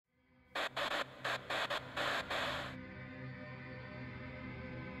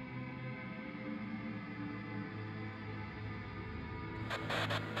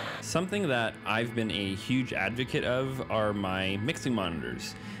Something that I've been a huge advocate of are my mixing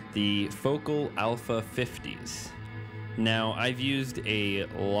monitors, the Focal Alpha 50s. Now, I've used a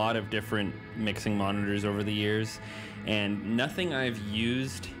lot of different mixing monitors over the years, and nothing I've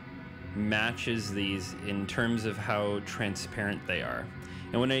used matches these in terms of how transparent they are.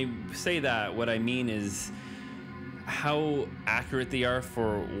 And when I say that, what I mean is how accurate they are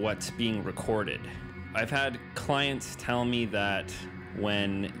for what's being recorded. I've had clients tell me that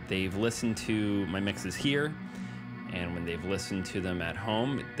when they've listened to my mixes here and when they've listened to them at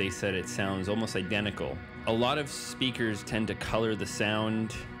home, they said it sounds almost identical. A lot of speakers tend to color the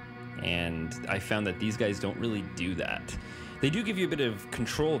sound, and I found that these guys don't really do that. They do give you a bit of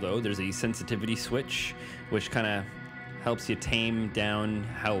control though. There's a sensitivity switch, which kind of helps you tame down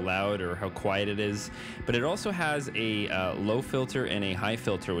how loud or how quiet it is. But it also has a low filter and a high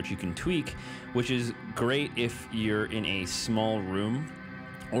filter, which you can tweak, which is great if you're in a small room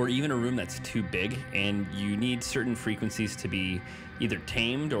or even a room that's too big and you need certain frequencies to be either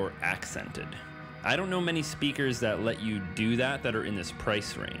tamed or accented. I don't know many speakers that let you do that are in this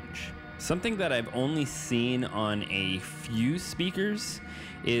price range. Something that I've only seen on a few speakers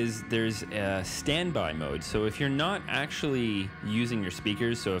is there's a standby mode. So if you're not actually using your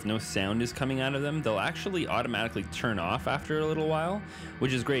speakers, so if no sound is coming out of them, they'll actually automatically turn off after a little while,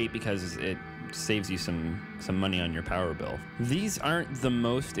 which is great because it saves you some money on your power bill. These aren't the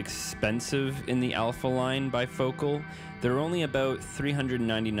most expensive in the Alpha line by Focal. They're only about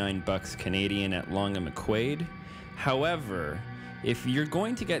 $399 Canadian at Long & McQuaid. However, if you're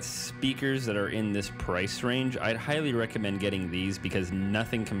going to get speakers that are in this price range, I'd highly recommend getting these because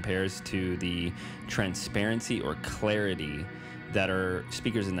nothing compares to the transparency or clarity that are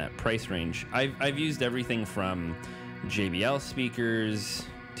speakers in that price range. I've used everything from JBL speakers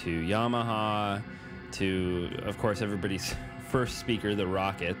to Yamaha to, of course, everybody's first speaker, the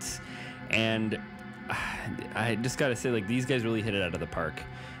Rockets. And I just gotta say, like, these guys really hit it out of the park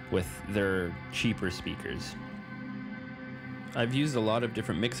with their cheaper speakers. I've used a lot of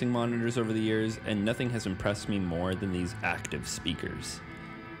different mixing monitors over the years, and nothing has impressed me more than these active speakers.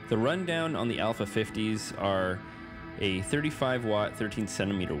 The rundown on the Alpha 50s are a 35 watt 13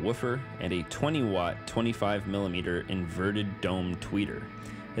 centimeter woofer and a 20 watt 25 millimeter inverted dome tweeter.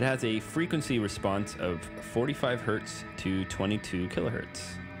 It has a frequency response of 45 hertz to 22 kilohertz.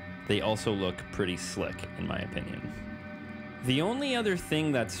 They also look pretty slick, in my opinion. The only other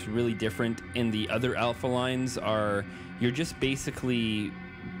thing that's really different in the other Alpha lines are you're just basically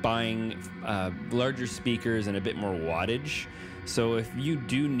buying larger speakers and a bit more wattage. So if you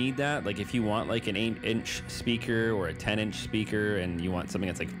do need that, like if you want like an 8-inch speaker or a 10-inch speaker and you want something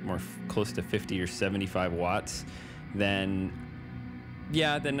that's like more close to 50 or 75 watts, then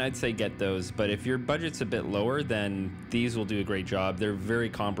yeah, then I'd say get those. But if your budget's a bit lower, then these will do a great job. They're very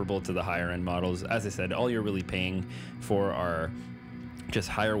comparable to the higher end models. As I said, all you're really paying for are just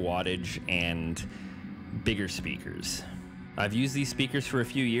higher wattage and bigger speakers. I've used these speakers for a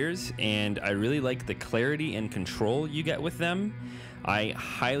few years and I really like the clarity and control you get with them. I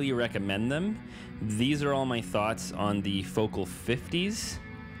highly recommend them. These are all my thoughts on the Focal 50s.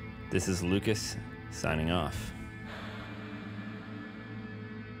 This is Lucas signing off.